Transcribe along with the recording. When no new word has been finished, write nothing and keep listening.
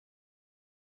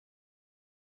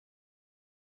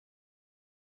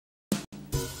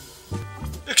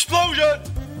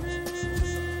shut.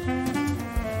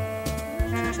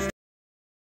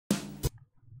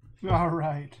 All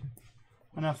right,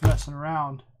 enough messing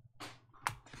around.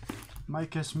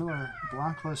 Mike S. Miller,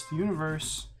 Blacklist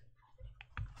Universe.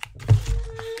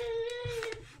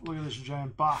 Look at this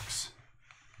giant box.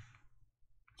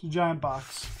 It's a giant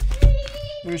box.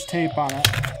 There's tape on it.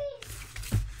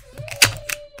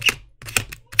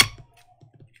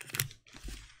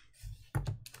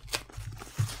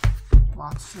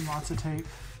 Lots and lots of tape.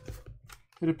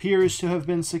 It appears to have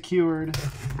been secured.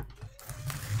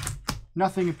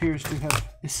 Nothing appears to have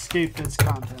escaped its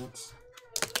contents.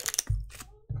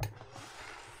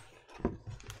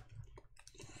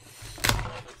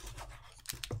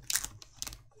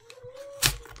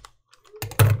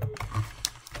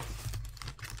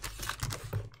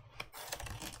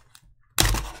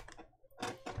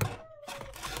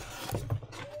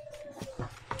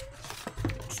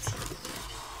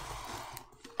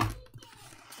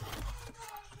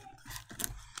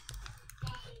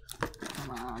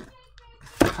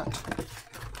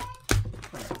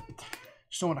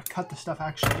 Don't want to cut the stuff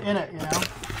actually in it, you know.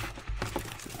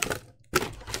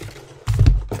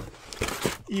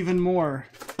 Even more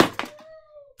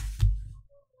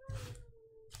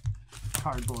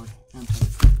cardboard and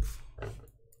tape.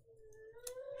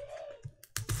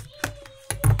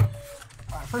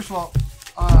 Alright, first of all,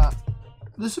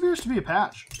 this appears to be a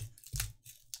patch.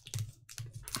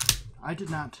 I did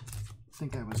not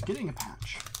think I was getting a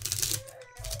patch.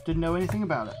 Didn't know anything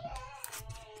about it.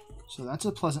 So that's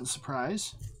a pleasant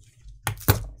surprise.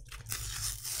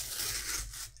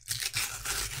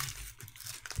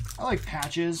 I like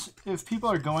patches. If people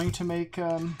are going to make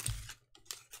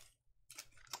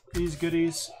these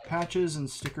goodies, patches and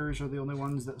stickers are the only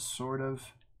ones that sort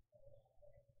of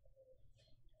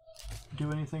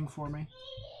do anything for me.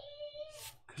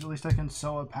 Because at least I can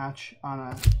sew a patch on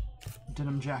a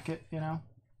denim jacket, you know?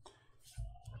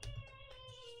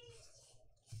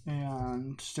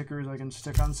 And stickers I can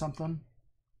stick on something.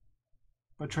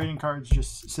 But trading cards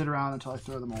just sit around until I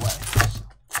throw them away. So.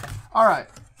 Alright.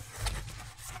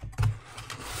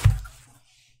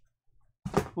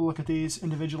 We'll look at these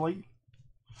individually.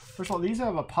 First of all, these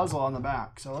have a puzzle on the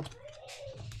back. So let's...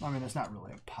 I mean, it's not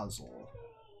really a puzzle.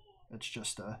 It's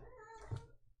just a...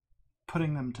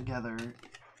 putting them together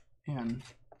in...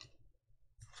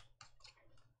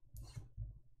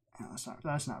 No,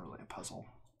 that's not really a puzzle.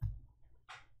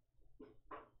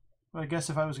 But I guess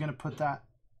if I was going to put that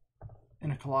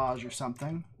in a collage or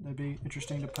something, it'd be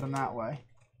interesting to put them that way.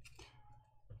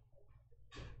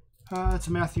 It's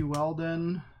Matthew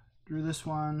Weldon, drew this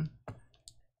one.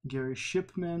 Gary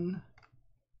Shipman,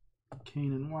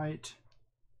 Kane White,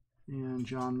 and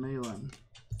John Malin.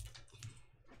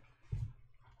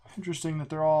 Interesting that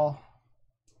they're all...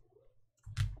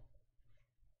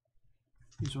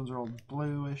 These ones are all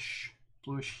bluish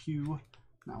hue.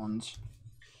 That one's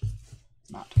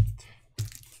not.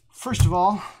 First of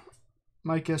all,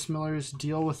 Mike S. Miller's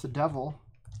Deal with the Devil.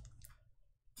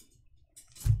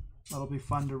 That'll be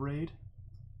fun to read.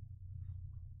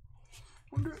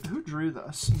 Wonder who drew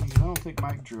this. I don't think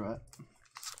Mike drew it.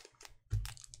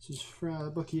 This is from a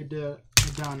book he had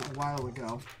done a while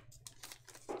ago.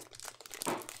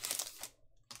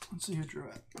 Let's see who drew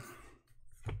it.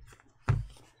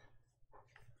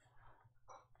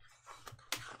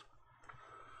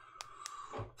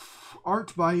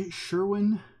 Art by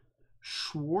Sherwin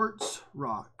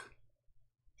Schwartzrock.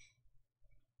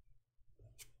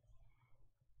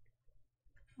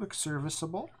 Looks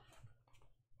serviceable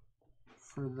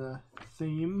for the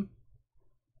theme.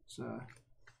 It's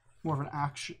more of an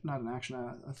action, not an action,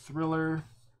 a thriller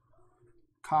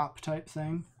cop type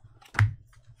thing.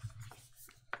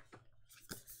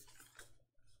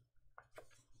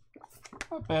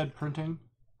 Not bad printing.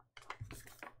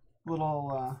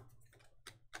 Little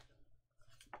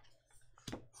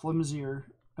flimsier,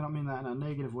 I don't mean that in a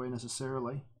negative way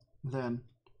necessarily, than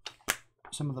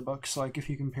some of the books, like if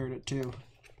you compared it to,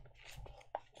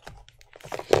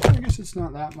 I guess it's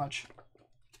not that much.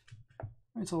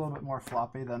 It's a little bit more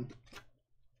floppy than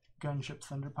Gunship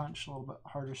Thunder Punch, a little bit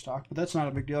harder stock, but that's not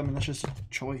a big deal. I mean, that's just a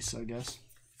choice, I guess.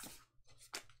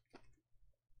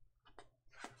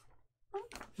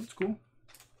 That's cool.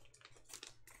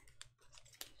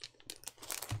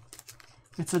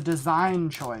 It's a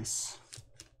design choice.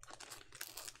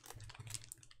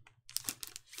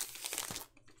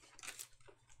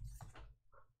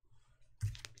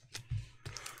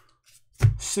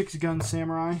 Six Gun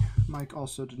Samurai. Mike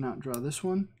also did not draw this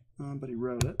one, but he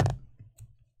wrote it.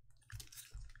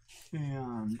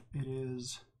 And it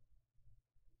is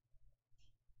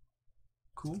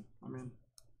cool. I mean,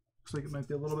 looks like it might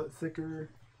be a little bit thicker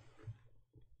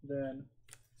then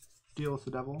deal with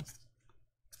the devil.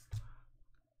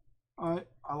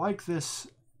 I like this,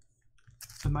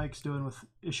 the Mike's doing with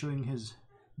issuing his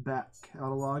back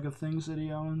catalog of things that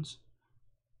he owns.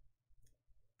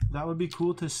 That would be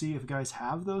cool to see if guys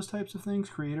have those types of things,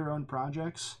 creator-owned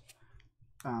projects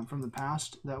from the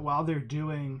past, that while they're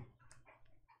doing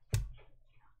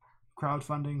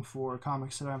crowdfunding for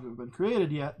comics that haven't been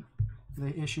created yet, they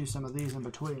issue some of these in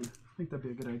between. I think that'd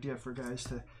be a good idea for guys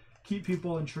to keep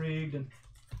people intrigued and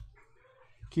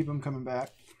keep them coming back.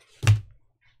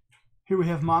 Here we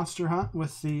have Monster Hunt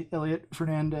with the Elliot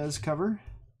Fernandez cover.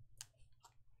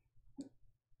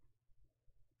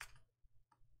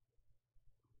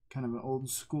 Kind of an old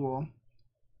school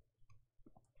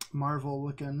Marvel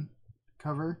looking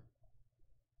cover.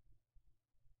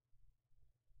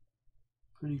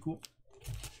 Pretty cool.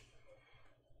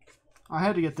 I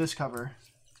had to get this cover,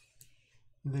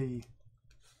 the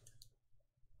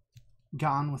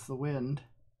Gone with the Wind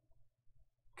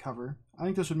cover. I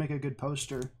think this would make a good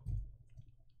poster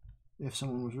if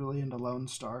someone was really into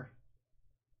Lonestar.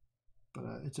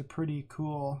 But it's a pretty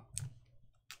cool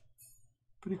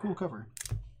cover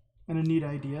and a neat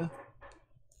idea.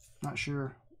 Not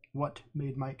sure what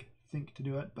made Mike think to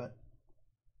do it, but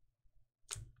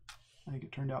I think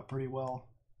it turned out pretty well.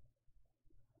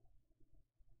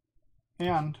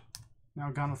 And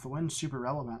now Gone with the Wind, super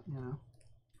relevant, you know.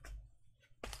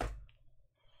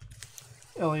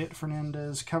 Elliot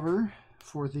Fernandez cover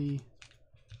for the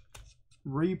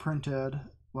reprinted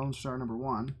Lonestar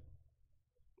 #1,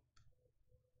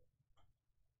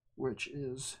 which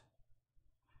is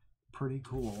pretty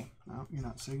cool. Now, you're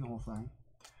not seeing the whole thing,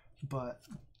 but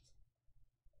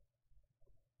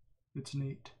it's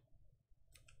neat.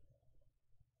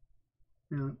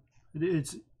 You know,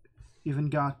 it's even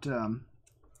got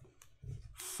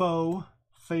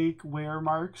fake wear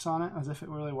marks on it, as if it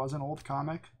really was an old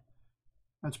comic.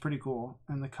 That's pretty cool.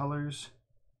 And the colors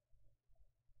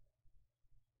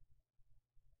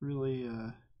really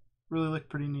look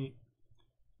pretty neat.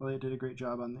 Well, they did a great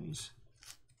job on these.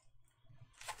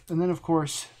 And then, of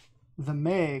course, the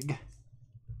MEG.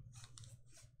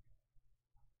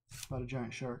 About a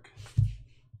giant shark.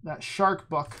 That shark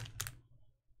book.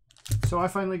 So I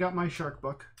finally got my shark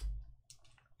book.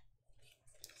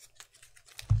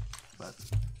 But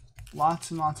lots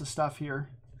and lots of stuff here.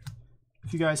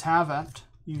 If you guys haven't,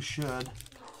 you should.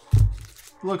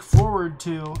 Look forward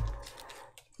to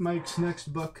Mike's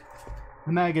next book,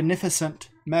 The Magnificent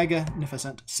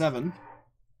 7,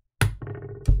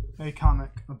 a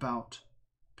comic about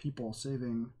people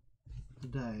saving the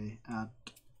day at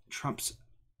Trump's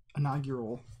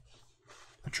inaugural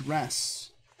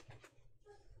address.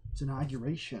 It's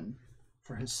inauguration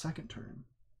for his second term.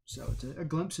 So it's a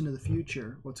glimpse into the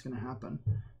future, what's going to happen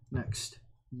next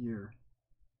year.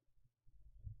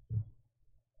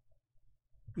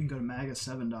 You can go to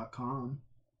maga7.com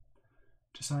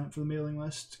to sign up for the mailing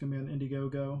list. It's going to be on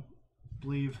Indiegogo, I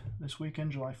believe, this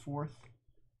weekend, July 4th.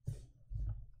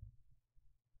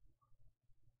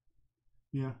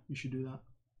 Yeah, you should do that.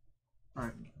 All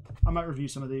right, I might review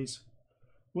some of these.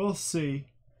 We'll see.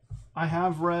 I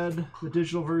have read the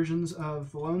digital versions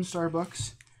of the Lonestar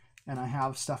books, and I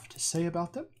have stuff to say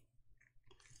about them.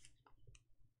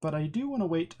 But I do want to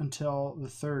wait until the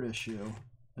 3rd issue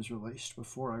is released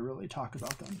before I really talk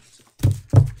about them. So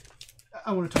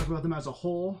I want to talk about them as a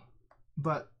whole,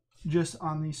 but just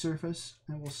on the surface,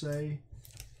 I will say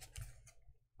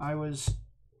I was,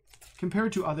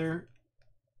 compared to other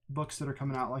books that are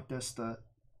coming out like this, the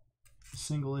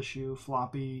single issue,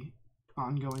 floppy,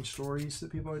 ongoing stories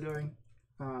that people are doing,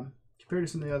 compared to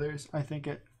some of the others, I think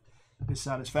it is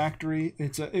satisfactory.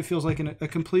 It feels like a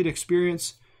complete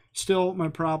experience. Still, my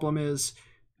problem is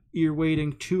you're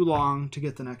waiting too long to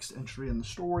get the next entry in the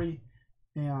story,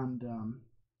 and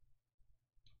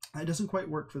it doesn't quite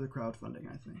work for the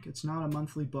crowdfunding, I think. It's not a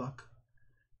monthly book,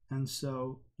 and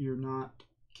so you're not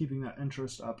keeping that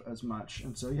interest up as much,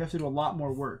 and so you have to do a lot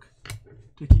more work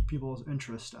to keep people's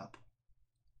interest up.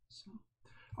 So,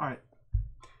 all right.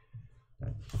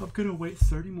 I'm going to wait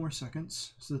 30 more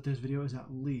seconds so that this video is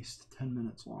at least 10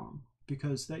 minutes long,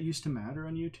 because that used to matter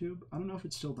on YouTube. I don't know if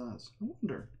it still does. I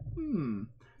wonder.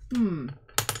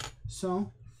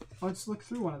 So let's look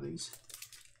through one of these.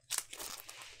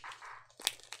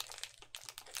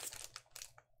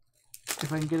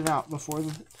 If I can get it out before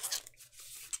the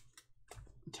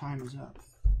time is up.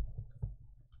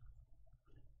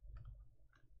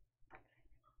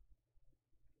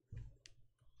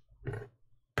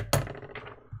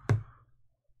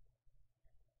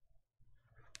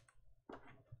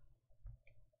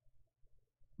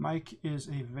 Mike is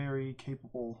a very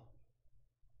capable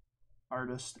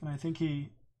artist, and I think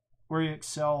he where he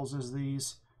excels is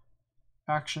these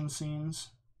action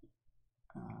scenes.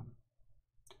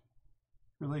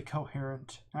 Really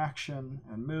coherent action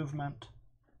and movement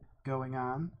going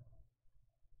on.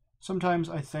 Sometimes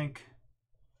I think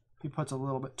he puts a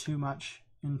little bit too much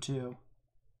into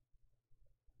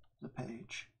the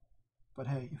page. But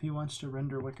hey, if he wants to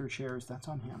render wicker chairs, that's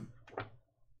on him.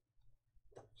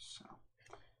 So,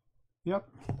 yep.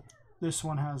 This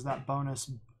one has that bonus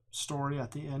story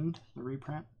at the end, the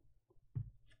reprint.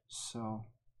 So,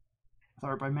 with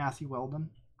art by Matthew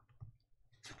Weldon.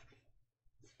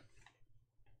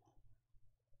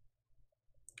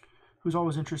 Who's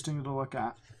always interesting to look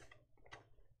at,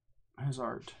 his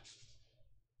art.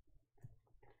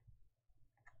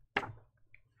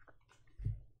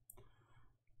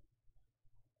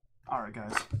 Alright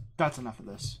guys, that's enough of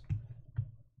this.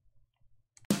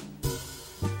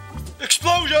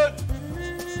 Explosion!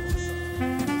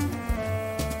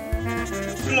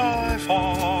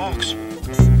 FlyFox!